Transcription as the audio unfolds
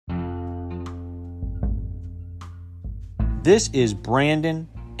This is Brandon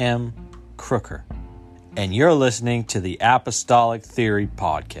M. Crooker, and you're listening to the Apostolic Theory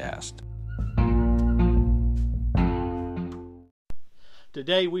Podcast.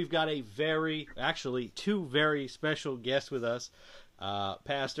 Today we've got two very special guests with us,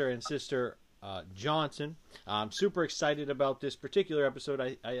 Pastor and Sister Johnson. I'm super excited about this particular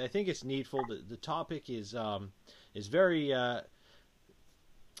episode. I think it's needful. The topic is very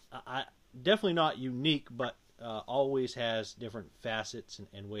definitely not unique, but always has different facets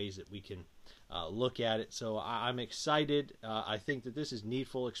and ways that we can look at it. So I'm excited. I think that this is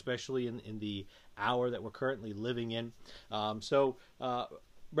needful, especially in the hour that we're currently living in.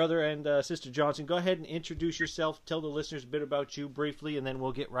 Brother and Sister Johnson, go ahead and introduce yourself. Tell the listeners a bit about you briefly, and then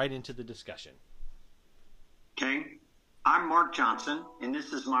we'll get right into the discussion. Okay. I'm Mark Johnson, and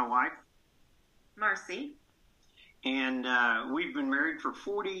this is my wife, Marci. And we've been married for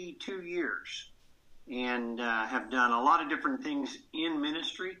 42 years and have done a lot of different things in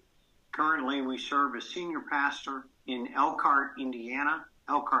ministry. Currently, we serve as senior pastor in Elkhart, Indiana,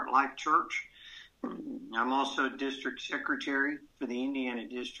 Elkhart Life Church. I'm also district secretary for the Indiana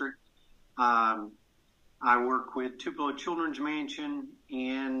district. I work with Tupelo Children's Mansion,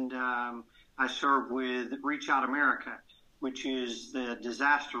 and I serve with Reach Out America, which is the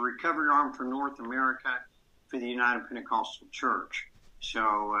disaster recovery arm for North America for the United Pentecostal Church.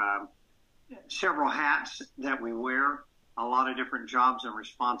 So several hats that we wear, a lot of different jobs and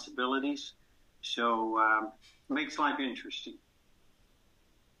responsibilities. So makes life interesting.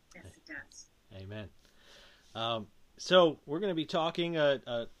 Yes, it does. Amen. So we're going to be talking,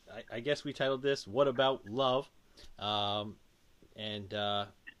 I guess we titled this, What About Love? And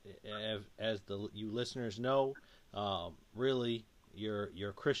as you listeners know, really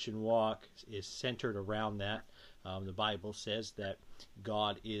your Christian walk is centered around that. The Bible says that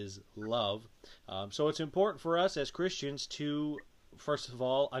God is love. So it's important for us as Christians to, first of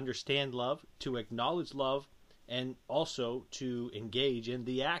all, understand love, to acknowledge love, and also to engage in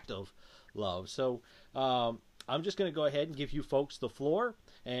the act of love. So I'm just going to go ahead and give you folks the floor,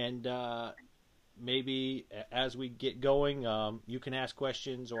 and maybe as we get going, you can ask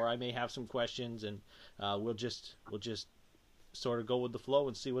questions, or I may have some questions, and we'll just sort of go with the flow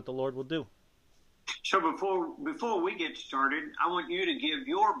and see what the Lord will do. So before we get started, I want you to give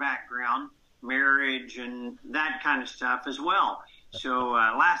your background, marriage, and that kind of stuff as well. So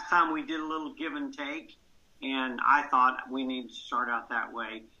last time we did a little give and take, and I thought we need to start out that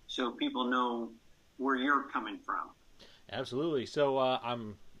way so people know where you're coming from. Absolutely. So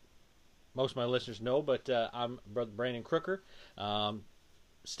most of my listeners know, but I'm Brother Brandon Crooker,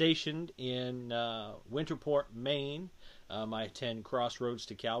 stationed in Winterport, Maine. I attend Crossroads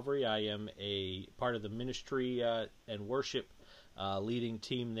to Calvary. I am a part of the ministry and worship leading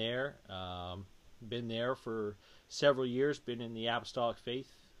team there. Been there for several years. Been in the apostolic faith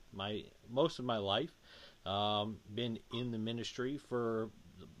most of my life. Been in the ministry for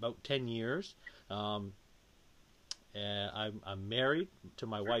about 10 years. And I'm married to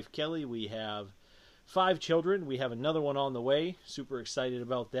my wife Kelly. We have 5 children. We have another one on the way. Super excited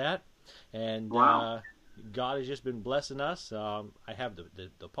about that. And wow. God has just been blessing us. I have the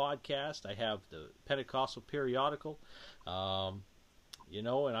podcast. I have the Pentecostal periodical. And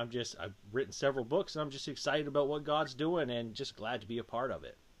I've written several books, and I'm just excited about what God's doing and just glad to be a part of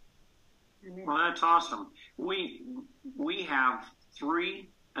it. Well, that's awesome. We have 3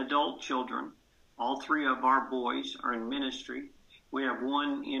 adult children. All 3 of our boys are in ministry. We have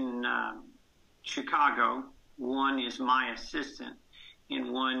one in Chicago. One is my assistant,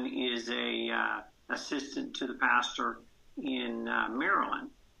 and one is a assistant to the pastor in Maryland.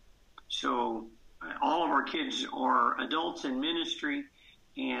 So all of our kids are adults in ministry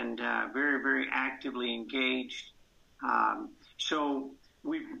and very, very actively engaged. So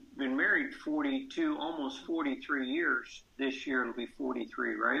we've been married 42, almost 43 years. This year it'll be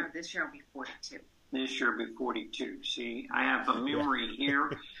 43, right? No, this year will be 42. This year will be 42. See, I have a memory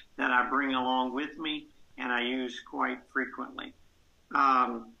here that I bring along with me and I use quite frequently.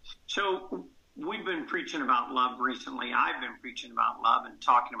 So we've been preaching about love recently. I've been preaching about love and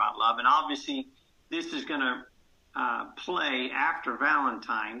talking about love. And obviously this is going to play after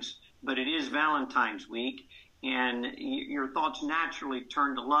Valentine's, but it is Valentine's week. And your thoughts naturally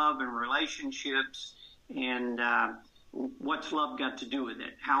turn to love and relationships and what's love got to do with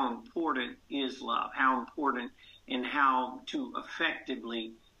it? How important is love? How important and how to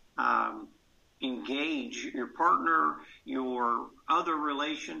effectively engage your partner, your other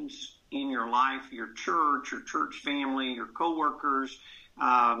relations in your life, your church family, your coworkers,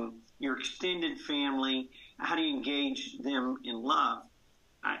 your extended family. How do you engage them in love?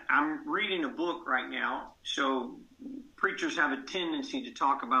 I'm I'm reading a book right now, so preachers have a tendency to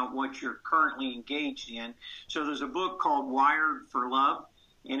talk about what you're currently engaged in. So there's a book called Wired for Love,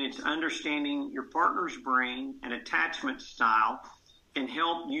 and it's understanding your partner's brain and attachment style can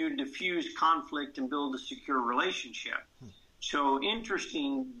help you diffuse conflict and build a secure relationship. So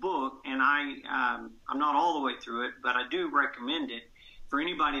interesting book, and I'm not all the way through it, but I do recommend it for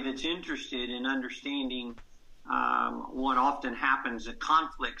anybody that's interested in understanding what often happens at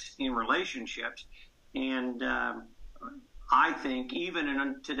conflicts in relationships. And I think even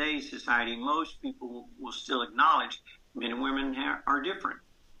in today's society, most people will still acknowledge men and women are different.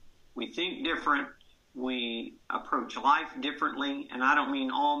 We think different. We approach life differently. And I don't mean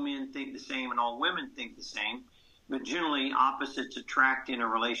all men think the same and all women think the same, but generally opposites attract in a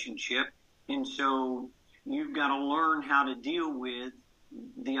relationship. And so you've got to learn how to deal with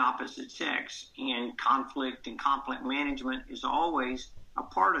the opposite sex, and conflict and conflict management is always a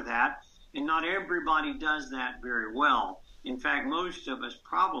part of that. And not everybody does that very well. In fact, most of us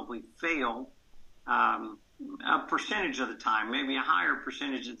probably fail a percentage of the time, maybe a higher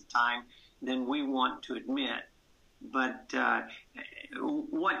percentage of the time than we want to admit. But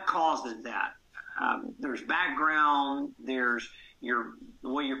what causes that? There's background, there's the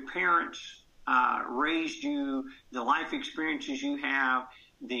way your parents raised you, the life experiences you have,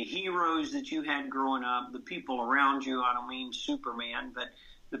 the heroes that you had growing up, the people around you. I don't mean Superman, but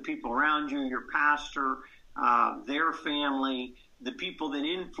the people around you, your pastor, their family, the people that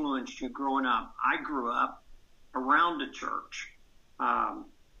influenced you growing up. I grew up around a church.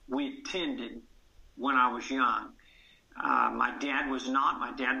 We attended when I was young. My dad was not.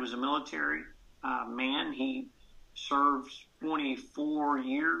 My dad was a military man. He served 24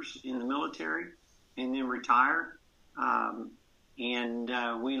 years in the military and then retired.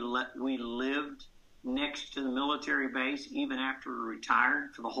 We lived next to the military base even after we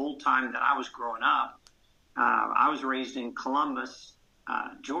retired for the whole time that I was growing up. I was raised in Columbus,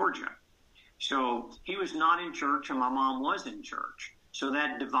 Georgia. So he was not in church and my mom was in church. So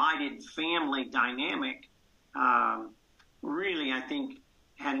that divided family dynamic really, I think,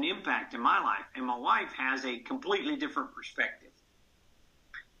 had an impact in my life. And my wife has a completely different perspective.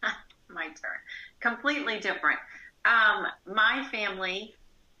 My turn. Completely different. My family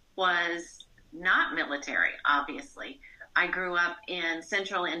was not military, obviously. I grew up in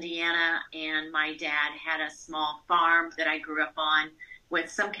central Indiana, and my dad had a small farm that I grew up on with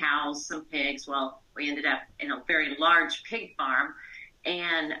some cows, some pigs. Well, we ended up in a very large pig farm,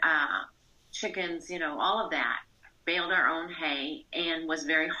 and chickens, all of that. Baled our own hay and was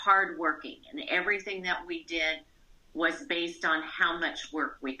very hardworking, and everything that we did was based on how much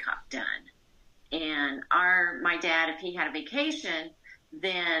work we got done. And my dad, if he had a vacation,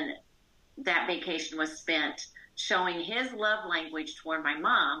 then that vacation was spent showing his love language toward my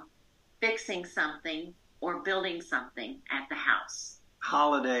mom, fixing something or building something at the house.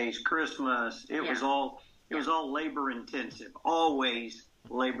 Holidays, Christmas, it was all labor intensive, always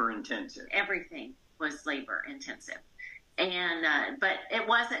labor intensive. Everything was labor intensive. And but it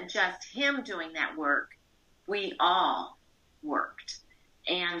wasn't just him doing that work. We all worked.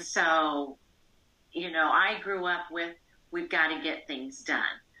 And so, I grew up with, we've got to get things done.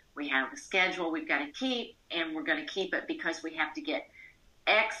 We have a schedule we've got to keep, and we're going to keep it because we have to get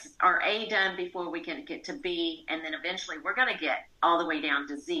X or A done before we can get to B, and then eventually we're going to get all the way down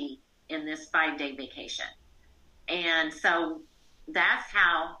to Z in this 5-day vacation. And so that's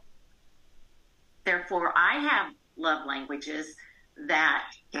how, therefore, I have love languages that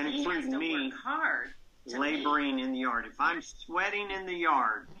and he has to work hard to laboring in the yard. If I'm sweating in the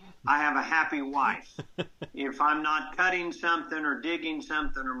yard, I have a happy wife. If I'm not cutting something or digging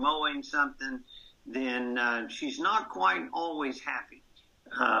something or mowing something, then she's not quite always happy.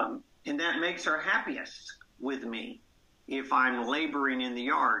 And that makes her happiest with me if I'm laboring in the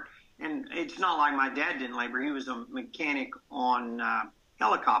yard. And it's not like my dad didn't labor. He was a mechanic on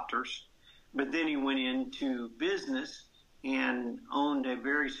helicopters, but then he went into business and owned a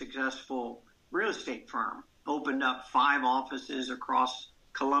very successful real estate firm, opened up 5 offices across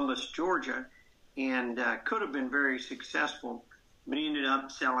Columbus, Georgia, and could have been very successful, but he ended up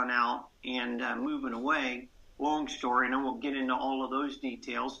selling out and moving away. Long story, and I won't get into all of those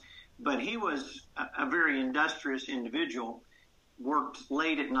details, but he was a very industrious individual, worked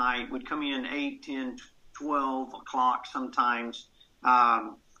late at night, would come in 8, 10, 12 o'clock sometimes.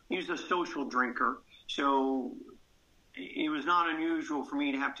 He was a social drinker, so it was not unusual for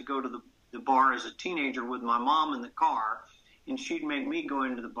me to have to go to the bar as a teenager with my mom in the car, and she'd make me go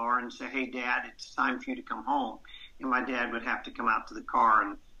into the bar and say, "Hey, Dad, it's time for you to come home." And my dad would have to come out to the car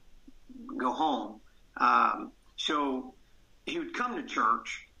and go home. So he would come to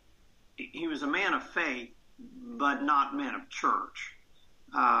church, he was a man of faith, but not man of church.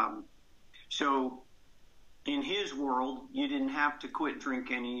 So in his world, you didn't have to quit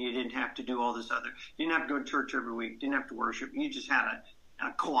drinking, and you didn't have to do all this other. You didn't have to go to church every week. Didn't have to worship. You just had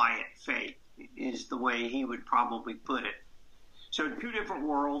a quiet faith, is the way he would probably put it. So two different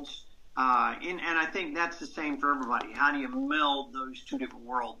worlds, and I think that's the same for everybody. How do you meld those two different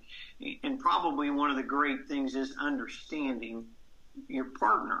worlds? And probably one of the great things is understanding your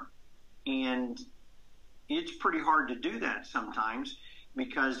partner. And it's pretty hard to do that sometimes,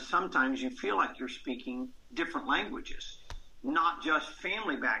 because sometimes you feel like you're speaking different languages, not just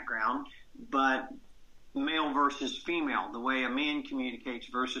family background, but male versus female, the way a man communicates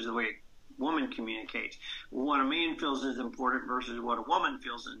versus the way a woman communicates. What a man feels is important versus what a woman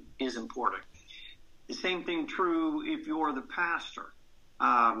feels is important. The same thing true if you're the pastor.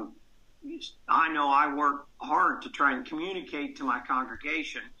 I know I work hard to try and communicate to my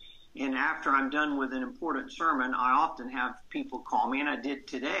congregation. And after I'm done with an important sermon, I often have people call me, and I did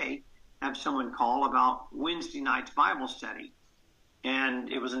today have someone call about Wednesday night's Bible study. And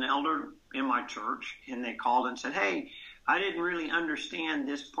it was an elder in my church, and they called and said, hey, I didn't really understand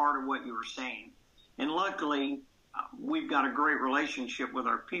this part of what you were saying. And luckily, we've got a great relationship with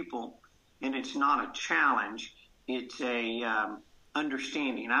our people, and it's not a challenge. It's a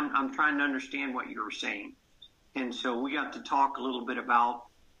understanding. I'm trying to understand what you were saying. And so we got to talk a little bit about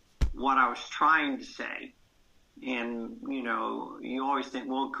what I was trying to say. And, you know, you always think,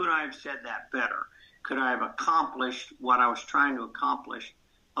 well, could I have said that better? Could I have accomplished what I was trying to accomplish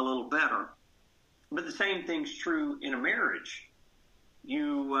a little better? But the same thing's true in a marriage.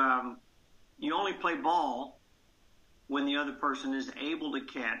 You only play ball when the other person is able to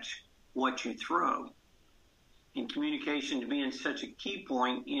catch what you throw. And communication to being such a key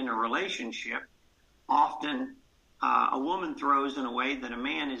point in a relationship, often a woman throws in a way that a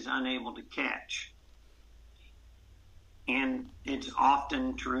man is unable to catch. And it's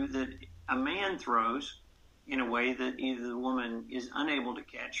often true that a man throws in a way that either the woman is unable to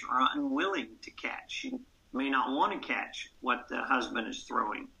catch or unwilling to catch. She may not want to catch what the husband is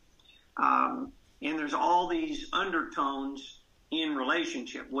throwing. And there's all these undertones in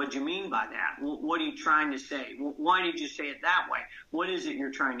relationship. What do you mean by that? What are you trying to say? Why did you say it that way? What is it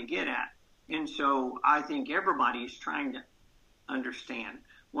you're trying to get at? And so I think everybody is trying to understand.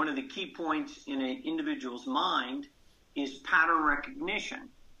 One of the key points in an individual's mind is pattern recognition.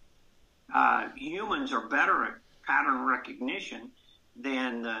 Humans are better at pattern recognition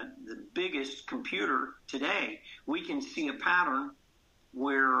than the biggest computer today. We can see a pattern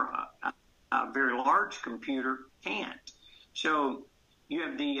where a very large computer can't. So you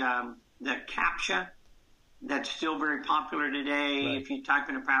have the CAPTCHA that's still very popular today. Right. If you type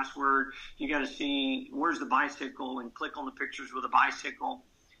in a password, you got to see where's the bicycle and click on the pictures with a bicycle.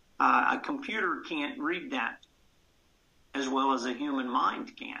 A computer can't read that as well as a human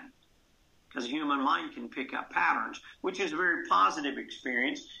mind can, because a human mind can pick up patterns, which is a very positive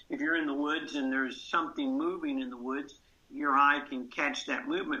experience. If you're in the woods and there's something moving in the woods, your eye can catch that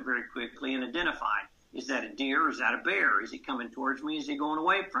movement very quickly and identify, is that a deer? Is that a bear? Is he coming towards me? Is he going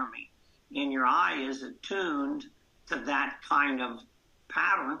away from me? And your eye is attuned to that kind of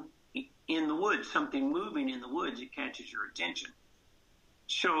pattern in the woods, something moving in the woods, it catches your attention.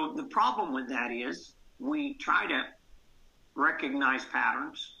 So the problem with that is we try to recognize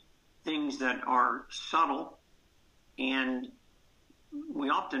patterns, things that are subtle, and we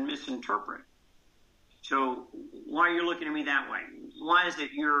often misinterpret. So why are you looking at me that way?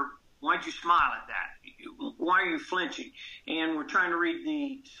 Why'd you smile at that? Why are you flinching? And we're trying to read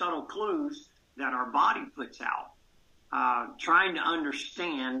the subtle clues that our body puts out, trying to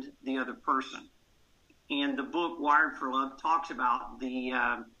understand the other person. And the book Wired for Love talks about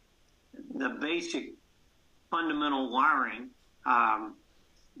the basic fundamental wiring.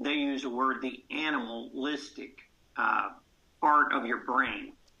 They use a word, the animalistic part of your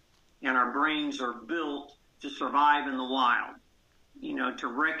brain. And our brains are built to survive in the wild, to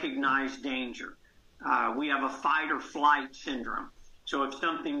recognize danger. We have a fight or flight syndrome. So if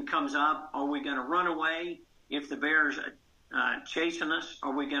something comes up, are we going to run away? If the bear's chasing us,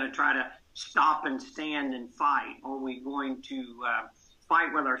 are we going to try to stop and stand and fight? Are we going to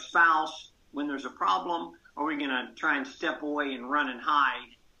fight with our spouse when there's a problem? Are we going to try and step away and run and hide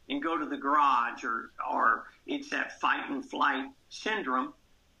and go to the garage? Or it's that fight and flight syndrome.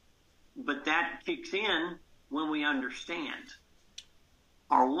 But that kicks in when we understand,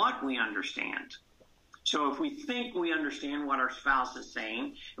 or what we understand. So if we think we understand what our spouse is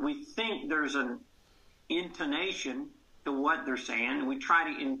saying, and we think there's an intonation to what they're saying, and we try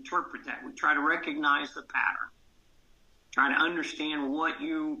to interpret that. We try to recognize the pattern. try to understand what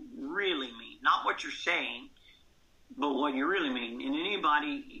you really mean, not what you're saying, but what you really mean. And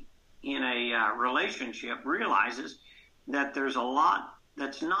anybody in a relationship realizes that there's a lot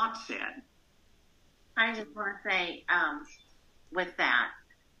that's not said. I just want to say, with that,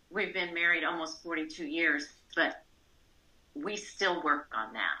 we've been married almost 42 years, but we still work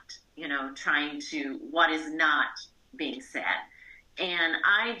on that, you know, trying to, what is not being said. And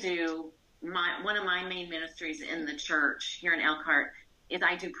I do, one of my main ministries in the church here in Elkhart is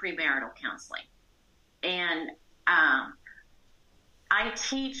I do premarital counseling. And I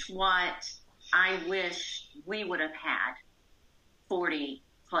teach what I wish we would have had 40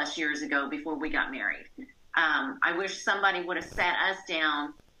 plus years ago before we got married. I wish somebody would have sat us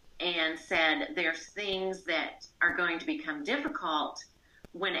down and said, there's things that are going to become difficult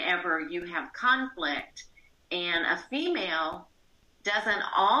whenever you have conflict, and a female doesn't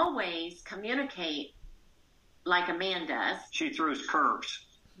always communicate like a man does. She throws curves.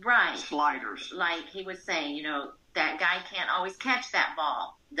 Right. Sliders. Like he was saying, you know, that guy can't always catch that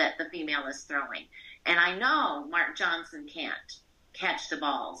ball that the female is throwing. And I know Mark Johnson can't catch the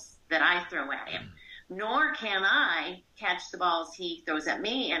balls that I throw at him, nor can I catch the balls he throws at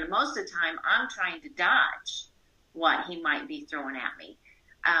me. And most of the time, I'm trying to dodge what he might be throwing at me,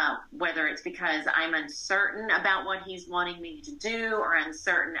 whether it's because I'm uncertain about what he's wanting me to do, or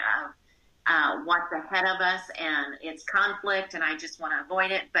uncertain of what's ahead of us, and it's conflict, and I just want to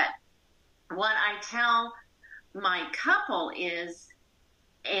avoid it. But what I tell my couple is,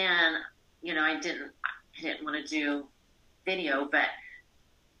 and you know, I didn't want to do video, but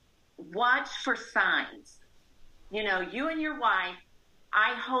watch for signs. You know, you and your wife,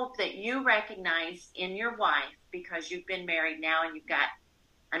 I hope that you recognize in your wife, because you've been married now and you've got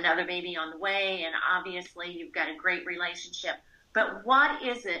another baby on the way, and obviously you've got a great relationship. But what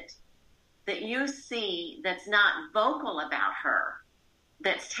is it that you see that's not vocal about her,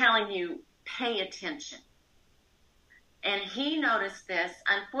 that's telling you, pay attention? And he noticed this,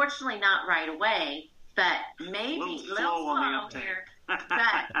 unfortunately not right away, but maybe a little slow here. But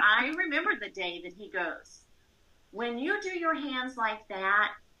I remember the day that he goes, when you do your hands like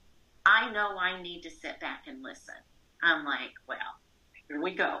that, I know I need to sit back and listen. I'm like, well, here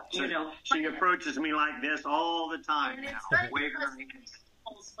we go. So, you know, she approaches me like this all the time. And now. it's funny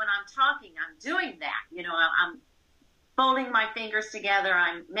because when I'm talking, I'm doing that. You know, I'm folding my fingers together.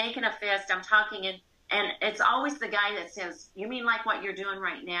 I'm making a fist. I'm talking, and it's always the guy that says, you mean like what you're doing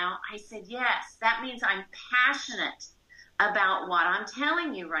right now? I said, yes. That means I'm passionate about what I'm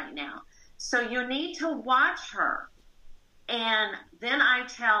telling you right now. So you need to watch her. And then I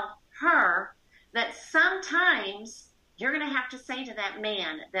tell her that sometimes you're going to have to say to that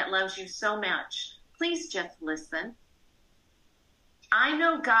man that loves you so much, please just listen. I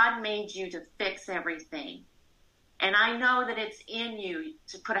know God made you to fix everything. And I know that it's in you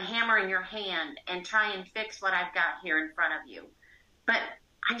to put a hammer in your hand and try and fix what I've got here in front of you. But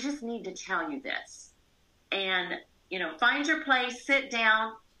I just need to tell you this. And, you know, find your place, sit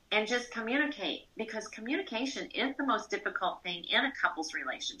down, and just communicate. Because communication is the most difficult thing in a couple's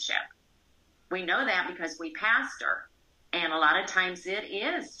relationship. We know that because we pastor. And a lot of times it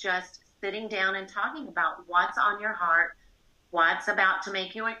is just sitting down and talking about what's on your heart, what's about to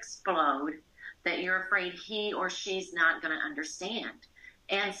make you explode, that you're afraid he or she's not going to understand.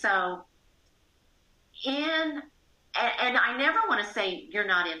 And so, and I never want to say you're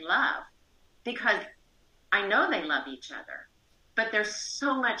not in love, because I know they love each other. But there's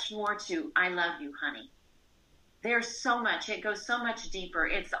so much more to I love you, honey. There's so much. It goes so much deeper.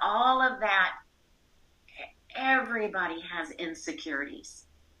 It's all of that. Everybody has insecurities.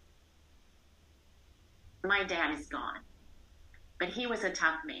 My dad is gone, but he was a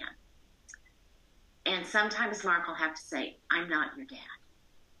tough man. And sometimes Mark will have to say, I'm not your dad.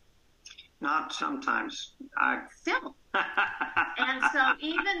 Not sometimes. Still. And so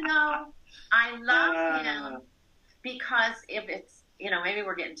even though I love him, because if it's, you know, maybe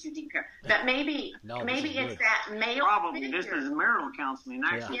we're getting too deep here, but maybe it's that male Probably. figure. This is marital counseling.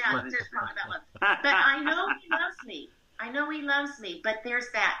 Actually, Yeah, this is probably about love. But I know he loves me. I know he loves me. But there's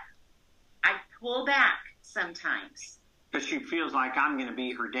that, I pull back sometimes. Because she feels like I'm going to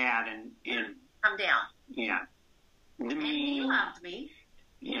be her dad, and Come down. yeah. And he loved me.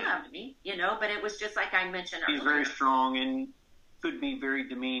 He loved me, you know, but it was just like I mentioned earlier. He's very strong and could be very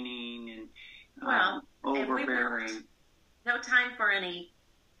demeaning and overbearing. No time for any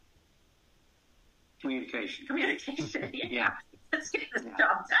communication. Yeah. Let's get this job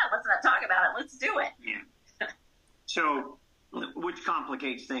done. Let's not talk about it. Let's do it. Yeah. So, which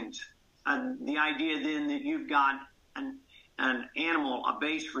complicates things. The idea then that you've got an animal, a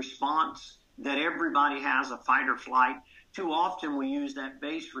base response, that everybody has a fight or flight. too often we use that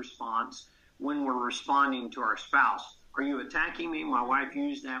base response when we're responding to our spouse. Are you attacking me? My wife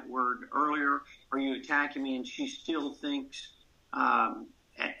used that word earlier. Are you attacking me? And she still thinks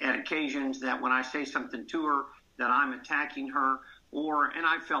at occasions that when I say something to her that I'm attacking her. And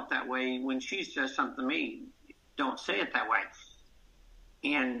I felt that way when she says something to me. Don't say it that way.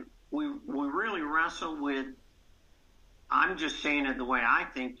 And we really wrestle with, I'm just saying it the way I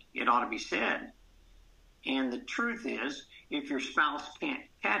think it ought to be said. And the truth is, if your spouse can't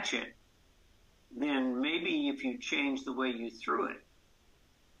catch it, then maybe if you change the way you threw it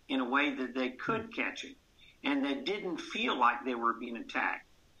in a way that they could catch it and they didn't feel like they were being attacked.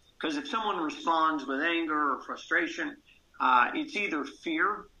 Because if someone responds with anger or frustration, it's either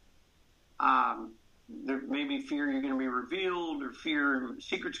fear, there may be fear you're going to be revealed, or fear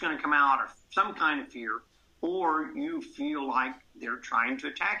secret's going to come out, or some kind of fear, or you feel like they're trying to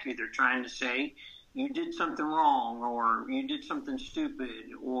attack you. They're trying to say you did something wrong, or you did something stupid,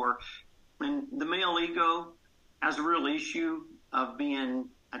 and the male ego has a real issue of being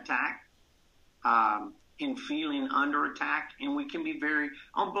attacked, and feeling under attack, and we can be very,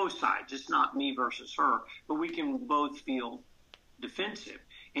 on both sides, it's not me versus her, but we can both feel defensive.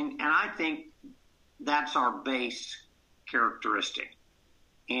 And I think that's our base characteristic.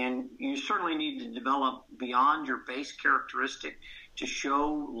 And you certainly need to develop beyond your base characteristic to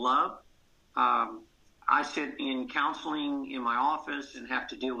show love. I sit in counseling in my office and have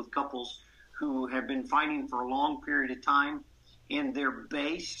to deal with couples who have been fighting for a long period of time, and their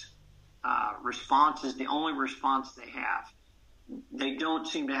base response is the only response they have. They don't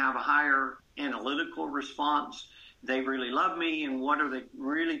seem to have a higher analytical response. They really love me, and what are they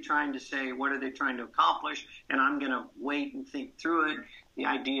really trying to say? What are they trying to accomplish? And I'm going to wait and think through it. The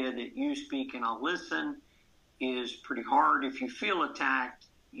idea that you speak and I'll listen is pretty hard. If you feel attacked,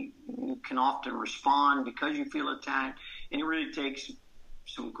 you can often respond because you feel attacked, and it really takes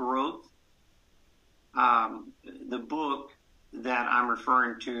some growth. The book that I'm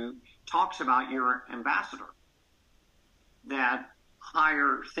referring to talks about your ambassador, that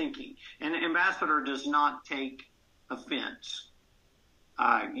higher thinking. And an ambassador does not take offense.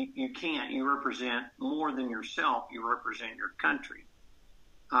 You can't. You represent more than yourself. You represent your country.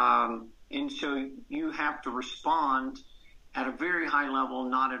 And so you have to respond at a very high level,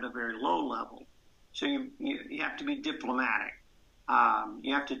 not at a very low level. So you have to be diplomatic.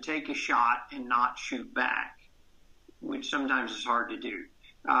 You have to take a shot and not shoot back, which sometimes is hard to do.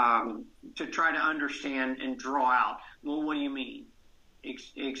 To try to understand and draw out, well, what do you mean?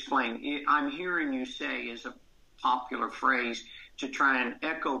 Explain. I'm hearing you say is a popular phrase to try and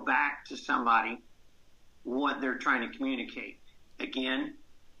echo back to somebody what they're trying to communicate. Again,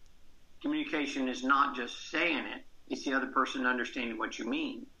 communication is not just saying it, it's the other person understanding what you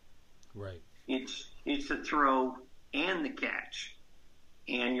mean. Right. It's the throw and the catch.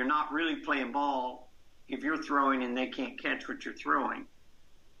 And you're not really playing ball if you're throwing and they can't catch what you're throwing.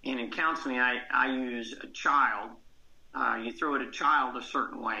 And in counseling, I use a child. You throw at a child a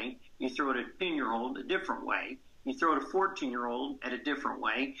certain way. You throw at a 10-year-old a different way. You throw at a 14-year-old at a different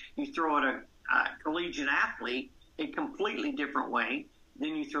way. You throw at a collegiate athlete a completely different way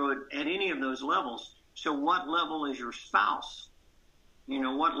than you throw it at any of those levels. So what level is your spouse?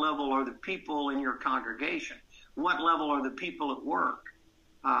 What level are the people in your congregation? What level are the people at work?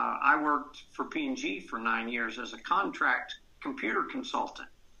 I worked for P&G for 9 years as a contract computer consultant.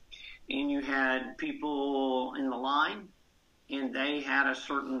 And you had people in the line, and they had a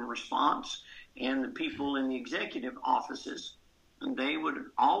certain response. And the people in the executive offices, and they would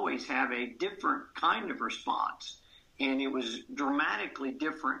always have a different kind of response. And it was dramatically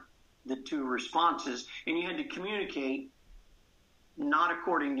different, the two responses. And you had to communicate not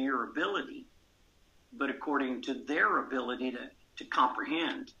according to your ability, but according to their ability to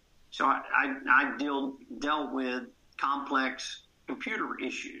comprehend. So I dealt with complex computer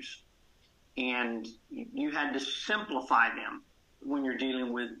issues, and you had to simplify them when you're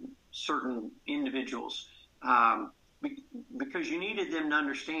dealing with certain individuals, because you needed them to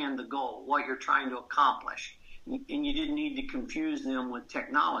understand the goal, what you're trying to accomplish, and you didn't need to confuse them with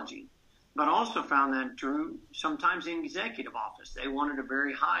technology. But also found that true sometimes in executive office. They wanted a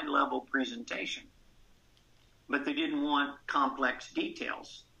very high-level presentation, but they didn't want complex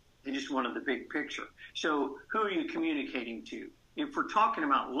details. They just wanted the big picture. So who are you communicating to? If we're talking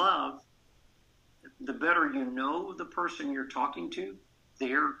about love, the better you know the person you're talking to,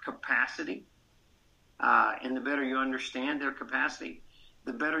 their capacity, and the better you understand their capacity,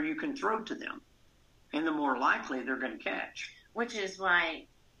 the better you can throw to them, and the more likely they're going to catch. Which is why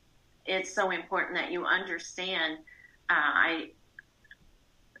it's so important that you understand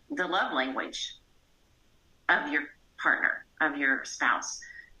the love language of your partner, of your spouse.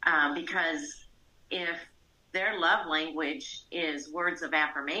 Because if their love language is words of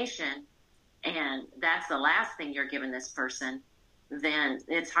affirmation, and that's the last thing you're giving this person, then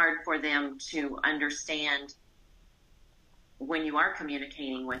it's hard for them to understand when you are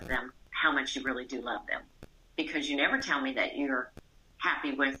communicating with them how much you really do love them. Because you never tell me that you're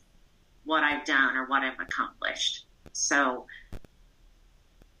happy with what I've done or what I've accomplished. So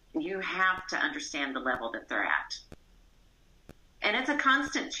you have to understand the level that they're at. And it's a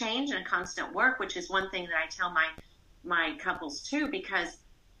constant change and a constant work, which is one thing that I tell my couples too, because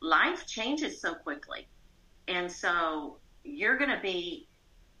life changes so quickly. And so you're going to be,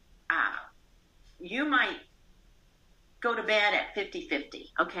 you might go to bed at 50-50,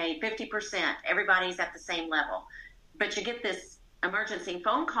 okay, 50%, everybody's at the same level. But you get this emergency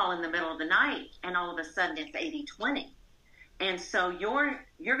phone call in the middle of the night, and all of a sudden it's 80-20. And so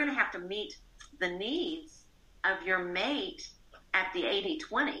you're going to have to meet the needs of your mate at the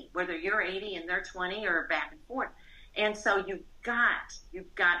 80-20, whether you're 80 and they're 20 or back and forth. And so you've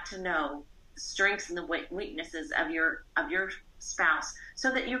got to know the strengths and the weaknesses of your spouse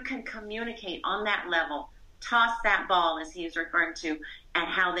so that you can communicate on that level, toss that ball, as he is referring to, and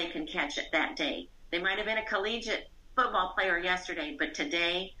how they can catch it that day. They might have been a collegiate football player yesterday, but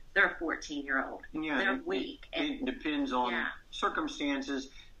today they're a 14-year-old. Yeah, they're weak. It depends on circumstances.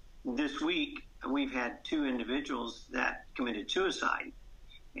 This week, we've had 2 individuals that committed suicide.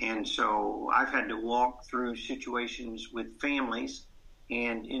 And so I've had to walk through situations with families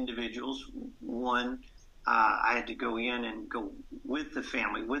and individuals. One, I had to go in and go with the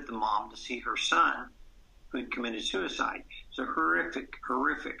family, with the mom, to see her son who had committed suicide. It's a horrific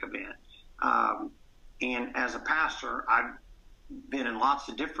event. And as a pastor, I've been in lots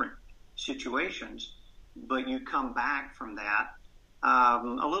of different situations, but you come back from that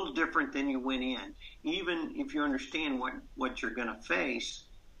a little different than you went in. Even if you understand what you're going to face,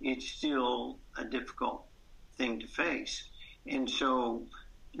 it's still a difficult thing to face. And so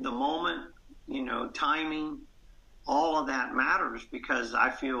the moment, timing, all of that matters, because I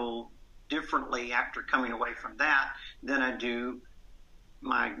feel differently after coming away from that than I do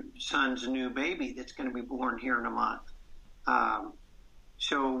my son's new baby that's going to be born here in a month.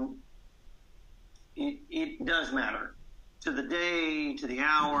 So it does matter. To the day, to the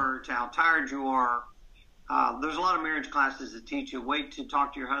hour, to how tired you are. There's a lot of marriage classes that teach you wait to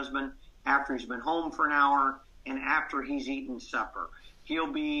talk to your husband after he's been home for an hour and after he's eaten supper.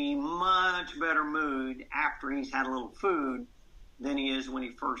 He'll be much better mood after he's had a little food than he is when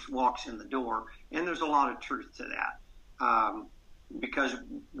he first walks in the door. And there's a lot of truth to that, because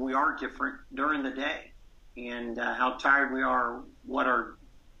we are different during the day, and how tired we are, what our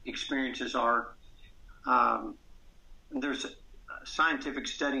experiences are. There's scientific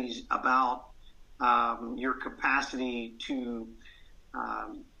studies about your capacity to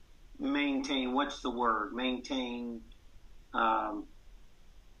maintain, what's the word? Maintain,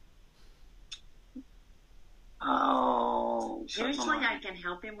 usually I can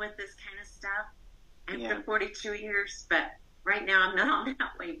help him with this kind of stuff after 42 years, but right now I'm not on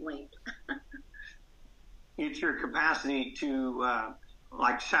that wavelength. It's your capacity to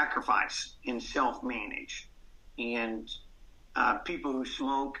sacrifice and self-manage. And people who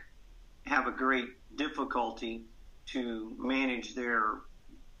smoke have a great difficulty to manage their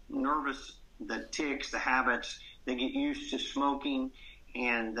the tics, the habits. They get used to smoking,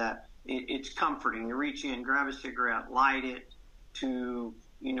 and it's comforting. You reach in, grab a cigarette, light it, to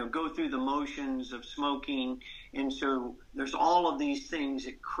go through the motions of smoking. And so there's all of these things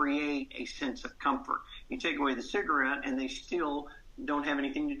that create a sense of comfort. You take away the cigarette, and they still don't have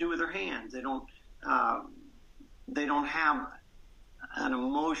anything to do with their hands. They don't have an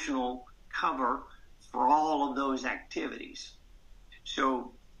emotional cover for all of those activities.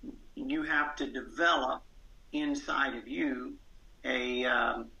 So you have to develop inside of you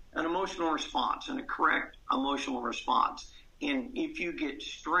an emotional response and a correct emotional response. And if you get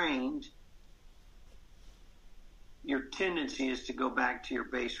strained, your tendency is to go back to your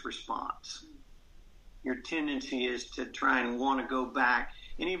base response. Your tendency is to try and want to go back.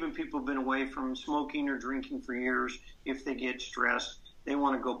 And even people who've been away from smoking or drinking for years, if they get stressed, they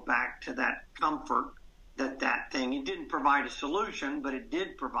want to go back to that comfort, that thing. It didn't provide a solution, but it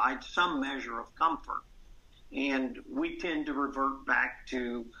did provide some measure of comfort. And we tend to revert back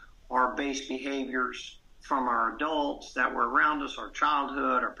to our base behaviors from our adults that were around us, our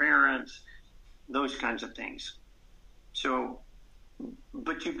childhood, our parents, those kinds of things. So,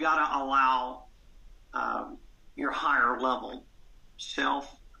 but you've got to allow your higher level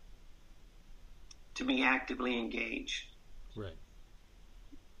self to be actively engaged. Right.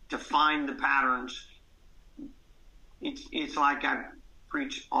 To find the patterns It's like I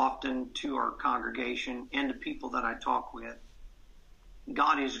preach often to our congregation and to people that I talk with.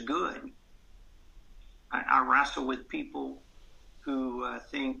 God is good. I wrestle with people who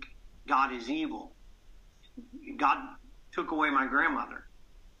think God is evil. God took away my grandmother.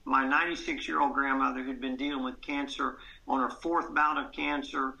 My 96-year-old grandmother who'd been dealing with cancer on her fourth bout of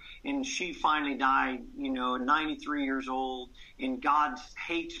cancer, and she finally died, 93 years old, and God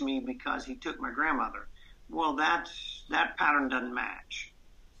hates me because he took my grandmother. Well, that pattern doesn't match.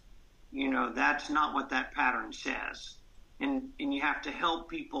 That's not what that pattern says. And you have to help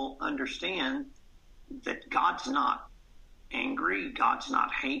people understand that God's not angry. God's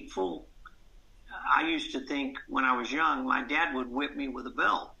not hateful. I used to think when I was young, my dad would whip me with a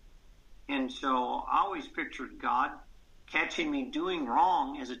belt. And so I always pictured God catching me doing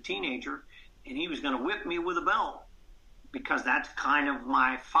wrong as a teenager, and he was going to whip me with a belt because that's kind of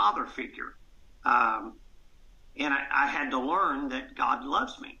my father figure. And I had to learn that God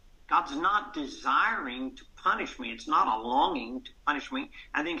loves me. God's not desiring to punish me. It's not a longing to punish me.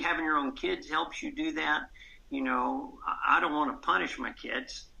 I think having your own kids helps you do that. I don't want to punish my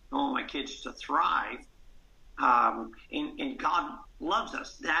kids. I want my kids to thrive. And God loves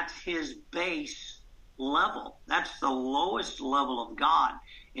us. That's his base level. That's the lowest level of God.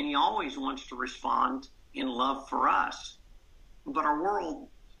 And he always wants to respond in love for us. But our world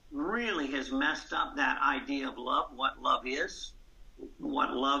really has messed up that idea of love, what love is,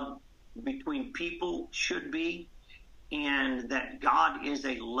 what love between people should be, and that God is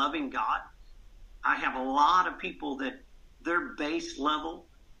a loving God. I have a lot of people that their base level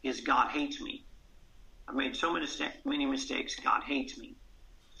is God hates me. I've made so many mistakes, God hates me.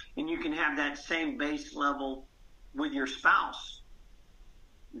 And you can have that same base level with your spouse,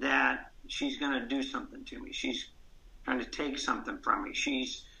 that she's going to do something to me. She's trying to take something from me.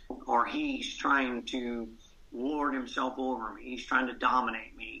 He's trying to lord himself over me. He's trying to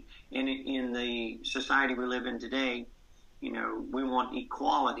dominate me. And in the society we live in today, we want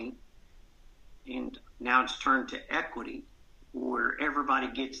equality. And now it's turned to equity, where everybody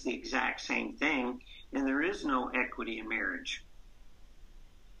gets the exact same thing. And there is no equity in marriage.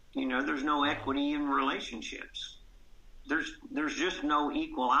 There's no equity in relationships. There's just no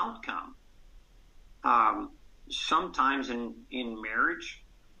equal outcome. Sometimes in marriage,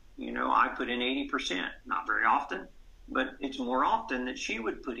 I put in 80%, not very often, but it's more often that she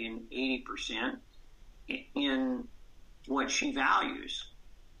would put in 80% in what she values.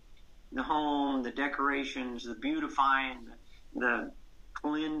 The home, the decorations, the beautifying, the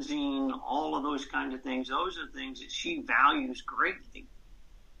cleansing, all of those kinds of things. Those are things that she values greatly.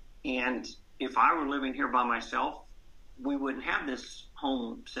 And if I were living here by myself, we wouldn't have this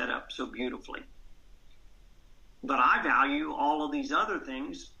home set up so beautifully. But I value all of these other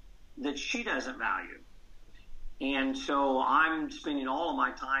things that she doesn't value. And so I'm spending all of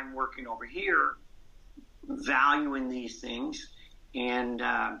my time working over here, valuing these things. And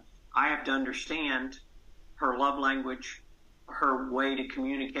I have to understand her love language, her way to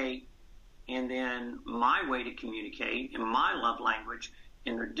communicate, and then my way to communicate and my love language,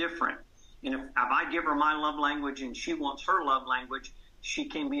 and they're different. And if I give her my love language and she wants her love language, she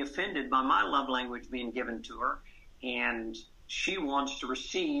can be offended by my love language being given to her, and she wants to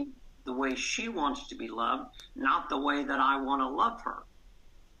receive the way she wants to be loved, not the way that I want to love her.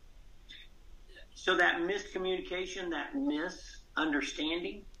 So that miscommunication, that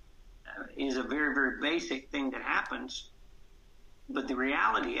misunderstanding is a very, very basic thing that happens. But the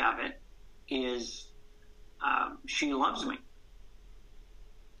reality of it is she loves me.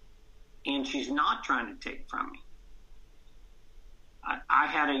 And she's not trying to take from me. I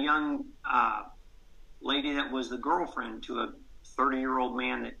had a young lady that was the girlfriend to a 30-year-old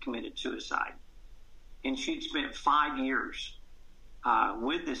man that committed suicide. And she'd spent 5 years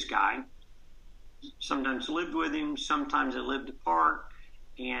with this guy. Sometimes lived with him, sometimes they lived apart,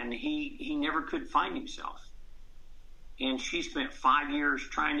 and he never could find himself. And she spent 5 years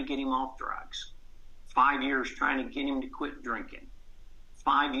trying to get him off drugs, 5 years trying to get him to quit drinking,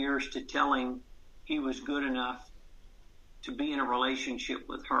 5 years to tell him he was good enough to be in a relationship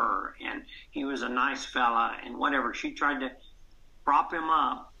with her, and he was a nice fella, and whatever. She tried to prop him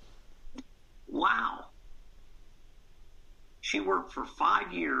up. Wow. She worked for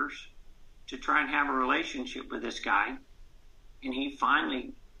 5 years to try and have a relationship with this guy, and he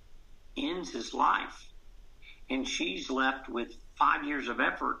finally ends his life. And she's left with 5 years of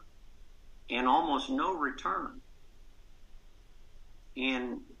effort and almost no return.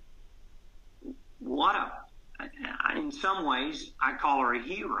 And in some ways, I call her a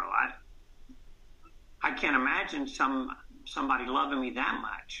hero. I can't imagine somebody loving me that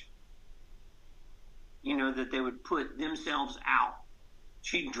much. that they would put themselves out.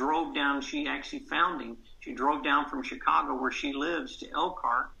 She drove down, she actually found him. She drove down from Chicago, where she lives, to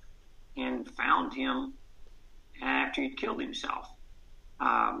Elkhart and found him after he'd killed himself.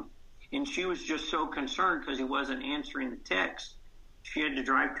 And she was just so concerned because he wasn't answering the text. She had to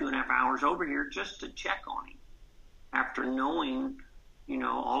drive 2.5 hours over here just to check on him after knowing,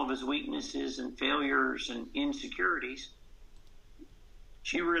 all of his weaknesses and failures and insecurities.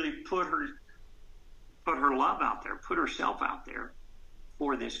 She really put her love out there, put herself out there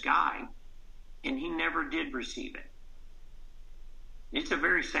for this guy, and he never did receive it. It's a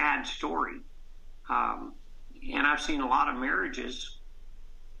very sad story. And I've seen a lot of marriages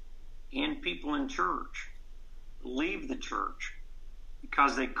and people in church leave the church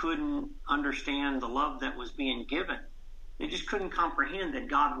because they couldn't understand the love that was being given. They just couldn't comprehend that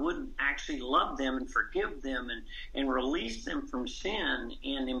God wouldn't actually love them and forgive them and release them from sin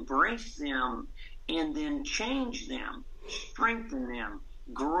and embrace them and then change them, strengthen them,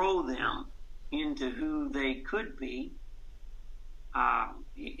 grow them into who they could be. And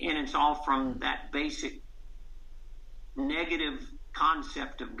it's all from that basic negative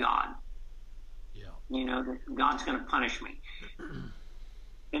concept of God. Yeah. That God's going to punish me.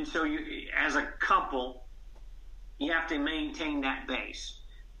 And so as a couple, you have to maintain that base,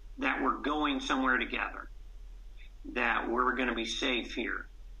 that we're going somewhere together, that we're going to be safe here,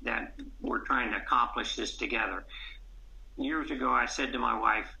 that we're trying to accomplish this together. Years ago, I said to my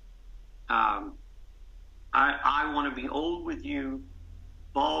wife, I want to be old with you,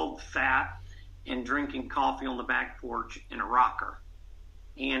 bald, fat, and drinking coffee on the back porch in a rocker.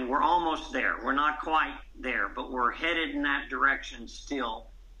 And we're almost there. We're not quite there, but we're headed in that direction still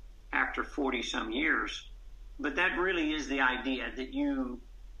after 40-some years. But that really is the idea that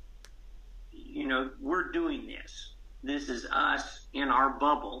we're doing this. This is us in our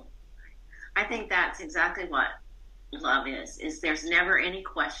bubble. I think that's exactly what love is there's never any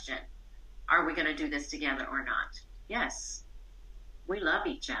question, are we going to do this together or not? Yes, we love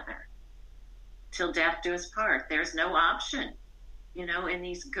each other. Till death do us part. There's no option. In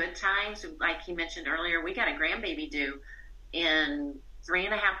these good times, like he mentioned earlier, we got a grandbaby due in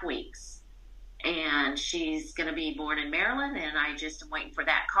 3.5 weeks. And she's going to be born in Maryland, and I just am waiting for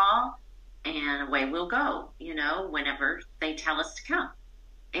that call, and away we'll go, whenever they tell us to come.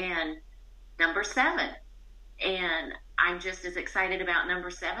 And number 7. And I'm just as excited about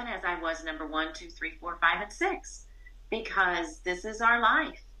number 7 as I was number 1, 2, 3, 4, 5, and 6, because this is our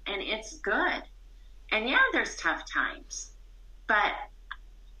life, and it's good. And yeah, there's tough times, but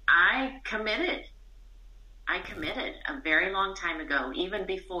I committed a very long time ago, even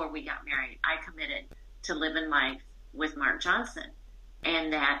before we got married. I committed to living life with Mark Johnson,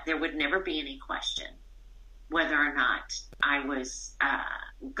 and that there would never be any question whether or not I was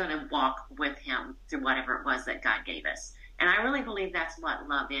going to walk with him through whatever it was that God gave us. And I really believe that's what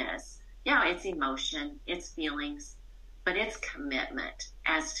love is. Yeah, it's emotion, it's feelings, but it's commitment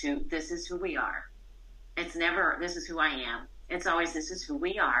as to this is who we are. It's never this is who I am. It's always this is who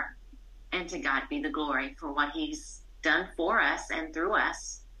we are. And to God be the glory for what he's done for us and through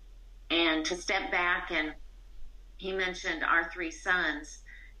us. And to step back, and he mentioned our 3 sons,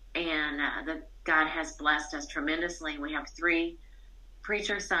 and that God has blessed us tremendously. We have 3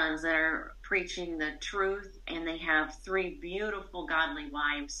 preacher sons that are preaching the truth, and they have 3 beautiful godly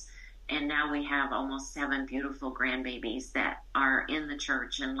wives. And now we have almost 7 beautiful grandbabies that are in the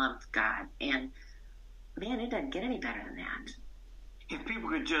church and love God. And man, it doesn't get any better than that. If people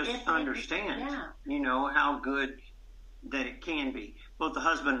could just understand, how good that it can be. Both the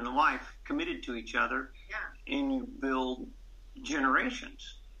husband and the wife committed to each other, and you build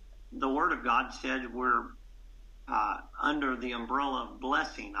generations. The Word of God said we're under the umbrella of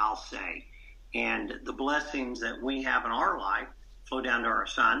blessing, I'll say. And the blessings that we have in our life flow down to our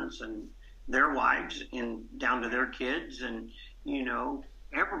sons and their wives and down to their kids. And,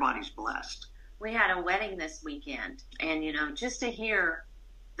 everybody's blessed. We had a wedding this weekend, and, just to hear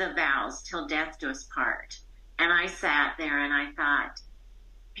the vows, till death do us part. And I sat there and I thought,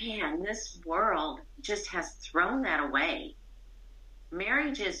 man, this world just has thrown that away.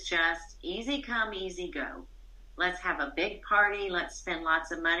 Marriage is just easy come, easy go. Let's have a big party. Let's spend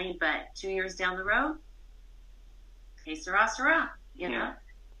lots of money. But 2 years down the road, que sera, sera, know?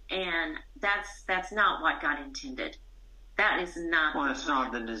 And that's not what God intended. That is not. Well, it's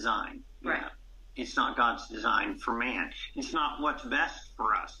not the design. Right. It's not God's design for man. It's not what's best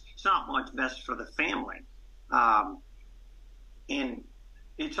for us. It's not what's best for the family. And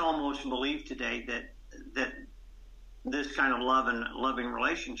it's almost believed today that this kind of loving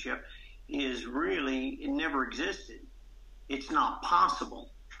relationship is really, it never existed. It's not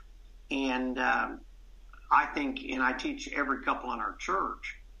possible. And I think, and I teach every couple in our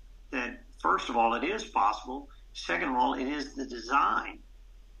church, that first of all, it is possible. Second of all, it is the design.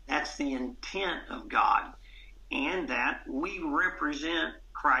 That's the intent of God, and that we represent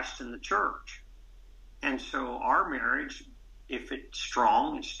Christ in the church. And so our marriage, if it's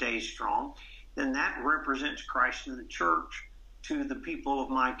strong and stays strong, then that represents Christ in the church to the people of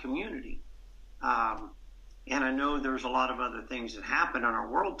my community. And I know there's a lot of other things that happen in our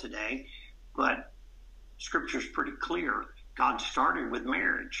world today, but Scripture's pretty clear. God started with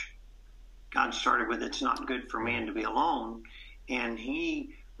marriage. God started with it's not good for man to be alone, and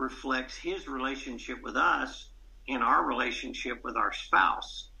he reflects his relationship with us in our relationship with our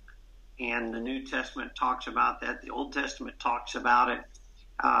spouse. And the New Testament talks about that. The Old Testament talks about it.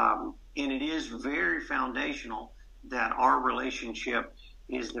 And it is very foundational that our relationship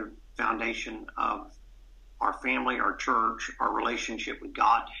is the foundation of our family, our church, our relationship with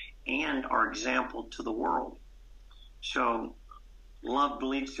God, and our example to the world. So love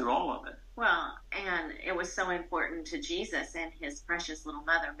bleeds through all of it. Well, and it was so important to Jesus and his precious little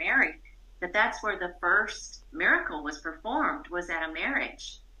mother, Mary, that that's where the first miracle was performed, was at a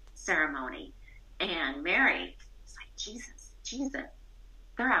marriage ceremony. And Mary was like, Jesus,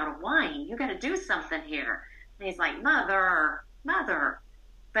 they're out of wine. You got to do something here. And he's like, Mother.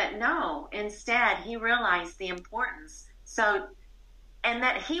 But no, instead, he realized the importance. So, and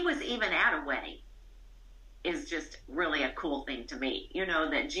that he was even at a wedding is just really a cool thing to me. You know,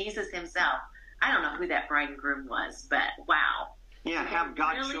 that Jesus himself, I don't know who that bride and groom was, but wow. Yeah, have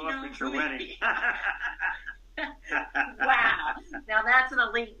God really show up at your wedding. Wow. Now that's an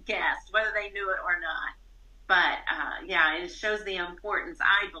elite guest, whether they knew it or not. But, yeah, it shows the importance,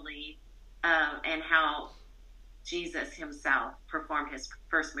 I believe, and how Jesus himself performed his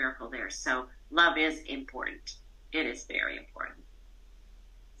first miracle there. So love is important. It is very important.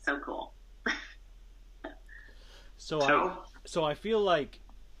 So cool. So I feel like,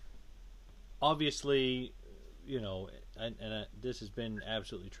 obviously, you know, and this has been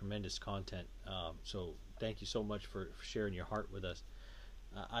absolutely tremendous content. So thank you so much for sharing your heart with us.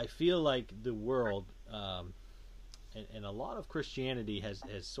 I feel like the world, and a lot of Christianity has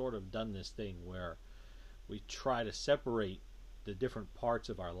sort of done this thing where we try to separate the different parts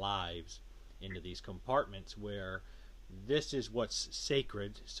of our lives into these compartments where this is what's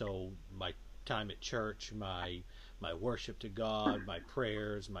sacred. So my time at church, my worship to God, my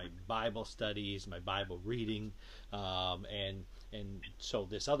prayers, my Bible studies, my Bible reading, and so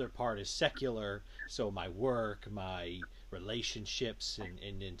this other part is secular. So my work, my relationships,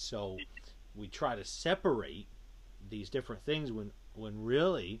 and so we try to separate these different things when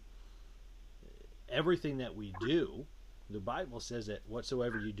really everything that we do, the Bible says that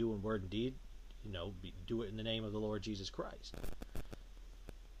whatsoever you do in word and deed, you know, do it in the name of the Lord Jesus Christ.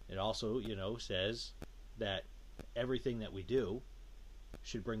 It also, you know, says that everything that we do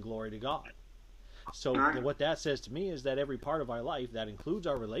should bring glory to God. So what that says to me is that every part of our life, that includes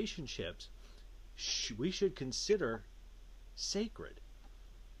our relationships, we should consider sacred.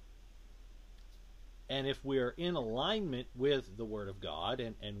 And if we're in alignment with the Word of God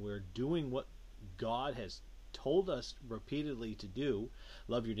and we're doing what God has told us repeatedly to do,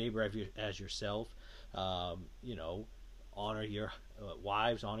 love your neighbor as yourself, you know, honor your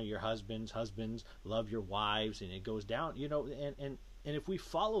wives, honor your husbands, love your wives, and it goes down, you know, and if we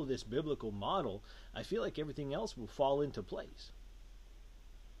follow this biblical model, I feel like everything else will fall into place.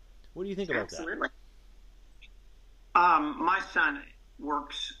 What do you think about Absolutely. that? My son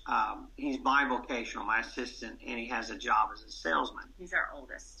works, he's bivocational, my assistant, and he has a job as a salesman. He's our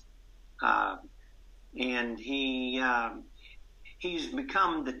oldest. And he's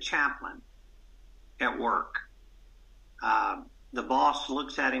become the chaplain at work. The boss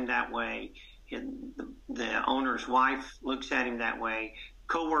looks at him that way. The owner's wife looks at him that way.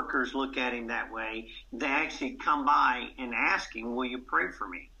 Coworkers look at him that way. They actually come by and ask him, "Will you pray for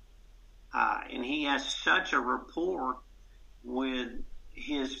me?" And he has such a rapport with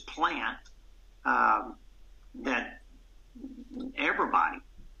his plant that everybody,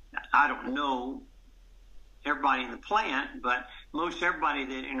 I don't know everybody in the plant, but most everybody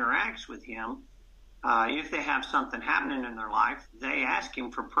that interacts with him, if they have something happening in their life, they ask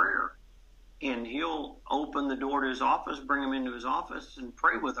him for prayer. And he'll open the door to his office, bring them into his office, and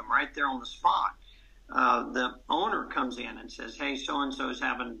pray with them right there on the spot. The owner comes in and says, "Hey, so-and-so is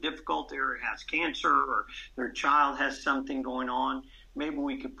having difficulty or has cancer or their child has something going on. Maybe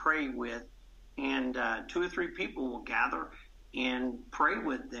we could pray with." And 2 or 3 people will gather and pray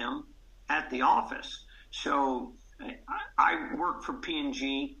with them at the office. So I work for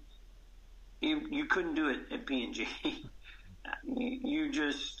P&G. You couldn't do it at P&G. You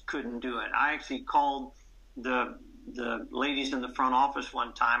just couldn't do it. I actually called the ladies in the front office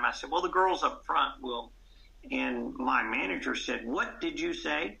one time. I said, well, the girls up front will. And my manager said, what did you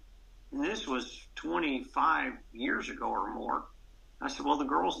say? And this was 25 years ago or more. I said, well, the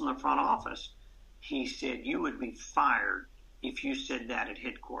girls in the front office. He said, you would be fired if you said that at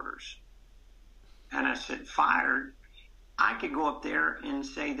headquarters. And I said, fired? I could go up there and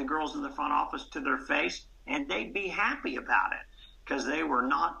say the girls in the front office to their face, and they'd be happy about it, because they were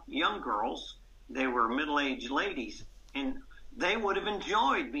not young girls. They were middle-aged ladies, and they would have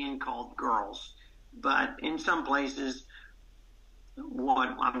enjoyed being called girls. But in some places, what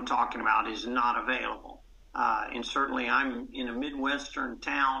I'm talking about is not available. And certainly I'm in a Midwestern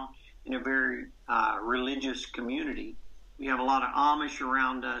town in a very religious community. We have a lot of Amish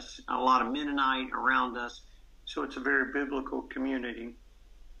around us, a lot of Mennonite around us. So it's a very biblical community.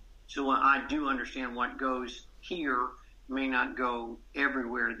 So I do understand what goes here may not go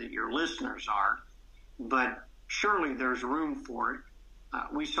everywhere that your listeners are, but surely there's room for it.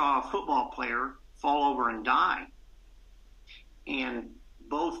 We saw a football player fall over and die, and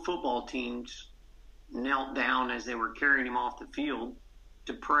both football teams knelt down as they were carrying him off the field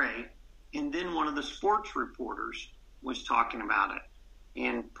to pray. And then one of the sports reporters was talking about it,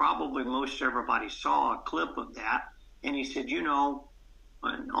 and probably most everybody saw a clip of that. And he said,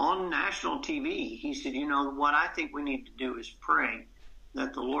 on national TV, he said, what I think we need to do is pray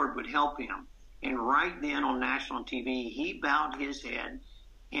that the Lord would help him. And right then on national TV, he bowed his head,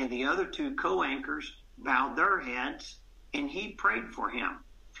 and the other two co-anchors bowed their heads, and he prayed for him.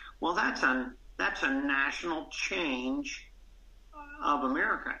 Well, that's a national change of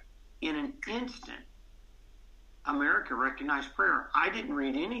America. In an instant, America recognized prayer. I didn't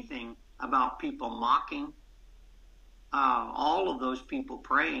read anything about people mocking all of those people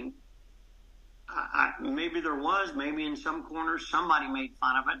praying. Maybe there was, maybe in some corners somebody made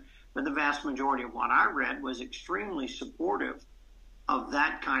fun of it, but the vast majority of what I read was extremely supportive of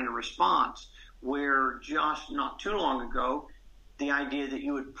that kind of response, where just not too long ago, the idea that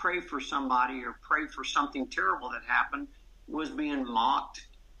you would pray for somebody or pray for something terrible that happened was being mocked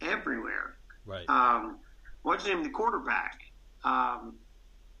everywhere. Right. What's the name of the quarterback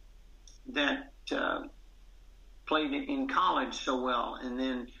that played in college so well and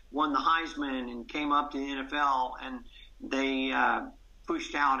then won the Heisman and came up to the NFL, and they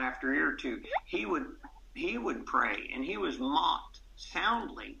pushed out after a year or two? He would pray, and he was mocked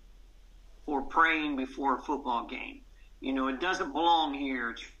soundly for praying before a football game. It doesn't belong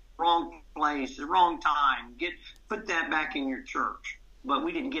here. It's the wrong place, the wrong time. Put that back in your church. But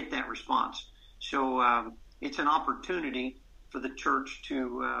we didn't get that response. So it's an opportunity for the church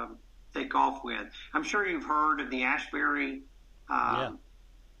to take off with. I'm sure you've heard of the Ashbury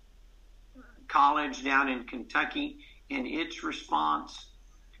College down in Kentucky and its response.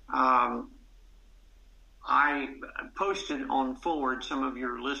 I posted on Forward. Some of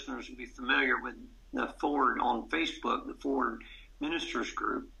your listeners will be familiar with the Forward on Facebook, the Forward Ministers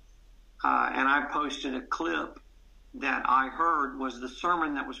Group. And I posted a clip that I heard was the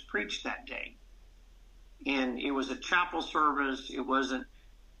sermon that was preached that day. And it was a chapel service. It wasn't,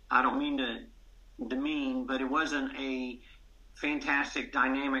 I don't mean to demean, but it wasn't a fantastic,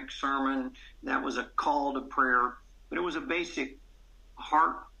 dynamic sermon that was a call to prayer. But it was a basic,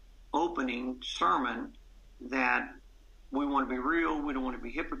 heart-opening sermon that we want to be real, we don't want to be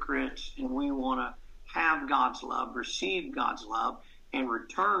hypocrites, and we want to have God's love, receive God's love, and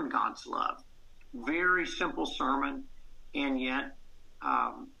return God's love. Very simple sermon, and yet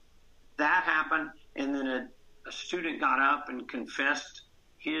that happened, and then a student got up and confessed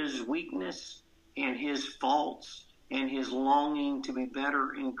his weakness and his faults and his longing to be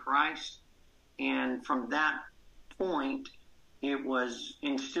better in Christ. And from that point, it was,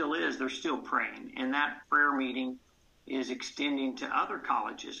 and still is, they're still praying. And that prayer meeting is extending to other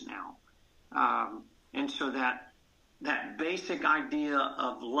colleges now. And so that basic idea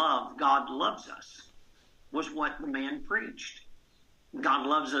of love, God loves us, was what the man preached. God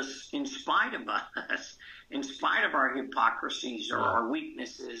loves us in spite of us, in spite of our hypocrisies or our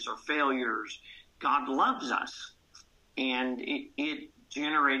weaknesses or failures. God loves us. And it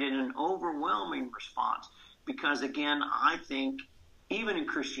generated an overwhelming response. Because, again, I think even in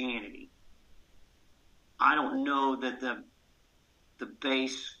Christianity, I don't know that the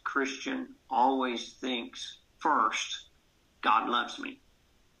base Christian always thinks first, God loves me.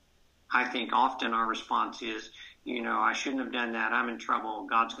 I think often our response is, I shouldn't have done that. I'm in trouble.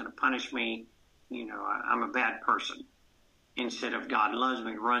 God's going to punish me. I'm a bad person. Instead of God loves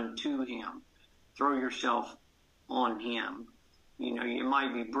me, run to him. Throw yourself on him. You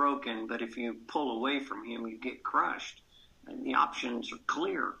might be broken, but if you pull away from him, you get crushed. And the options are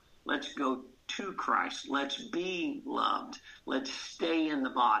clear. Let's go to Christ. Let's be loved. Let's stay in the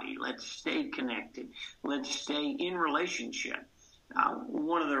body. Let's stay connected. Let's stay in relationship.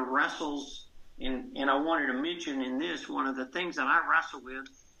 One of the wrestles, and I wanted to mention in this, one of the things that I wrestle with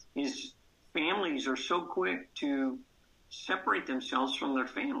is families are so quick to separate themselves from their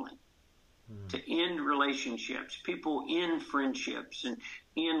family, to end relationships, people in friendships and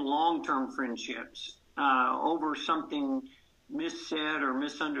in long-term friendships over something missaid or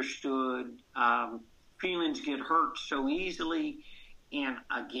misunderstood. Feelings get hurt so easily. And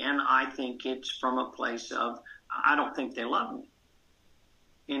again, I think it's from a place of, I don't think they love me.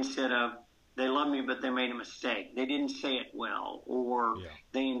 Instead of, they love me, but they made a mistake. They didn't say it well, or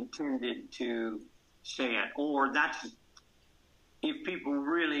they intended to say it. Or that's, if people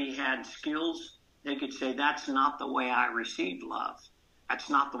really had skills, they could say, that's not the way I received love. That's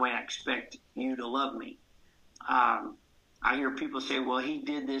not the way I expect you to love me. I hear people say, well, he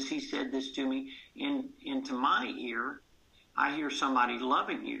did this, he said this to me. Into my ear, I hear somebody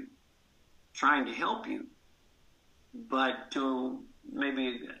loving you, trying to help you. But to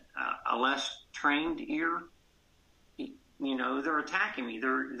maybe a less trained ear, they're attacking me.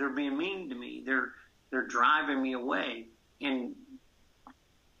 They're being mean to me. They're driving me away. And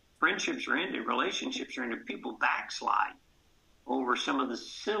friendships are ended, relationships are ended. People backslide over some of the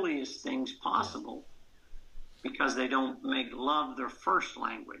silliest things possible because they don't make love their first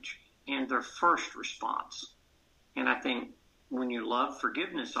language and their first response. And I think when you love,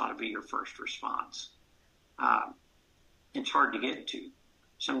 forgiveness ought to be your first response. It's hard to get to.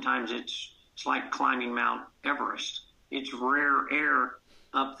 Sometimes it's like climbing Mount Everest. It's rare air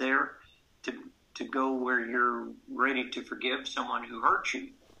up there to go where you're ready to forgive someone who hurt you.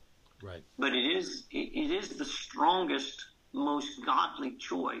 Right. But it is the strongest, most godly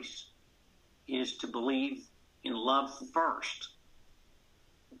choice is to believe in love first.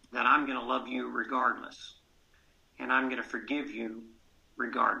 That I'm going to love you regardless. And I'm going to forgive you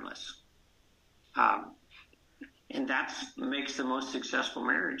regardless. And that makes the most successful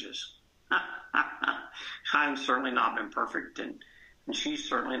marriages. I've certainly not been perfect, and she's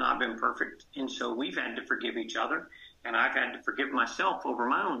certainly not been perfect. And so we've had to forgive each other, and I've had to forgive myself over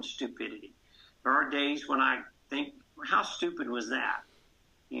my own stupidity. There are days when I think, how stupid was that?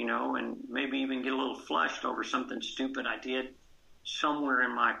 And maybe even get a little flushed over something stupid I did somewhere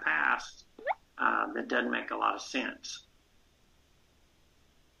in my past that doesn't make a lot of sense.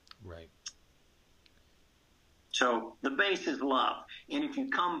 Right. So the base is love. And if you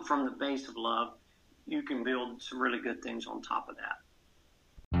come from the base of love, you can build some really good things on top of that.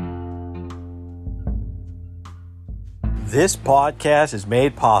 This podcast is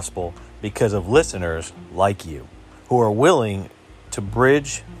made possible because of listeners like you who are willing to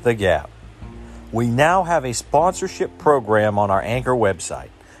bridge the gap. We now have a sponsorship program on our Anchor website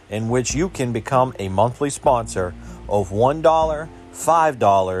in which you can become a monthly sponsor of $1,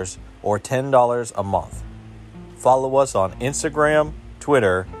 $5, or $10 a month. Follow us on Instagram,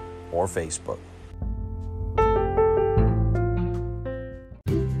 Twitter, or Facebook.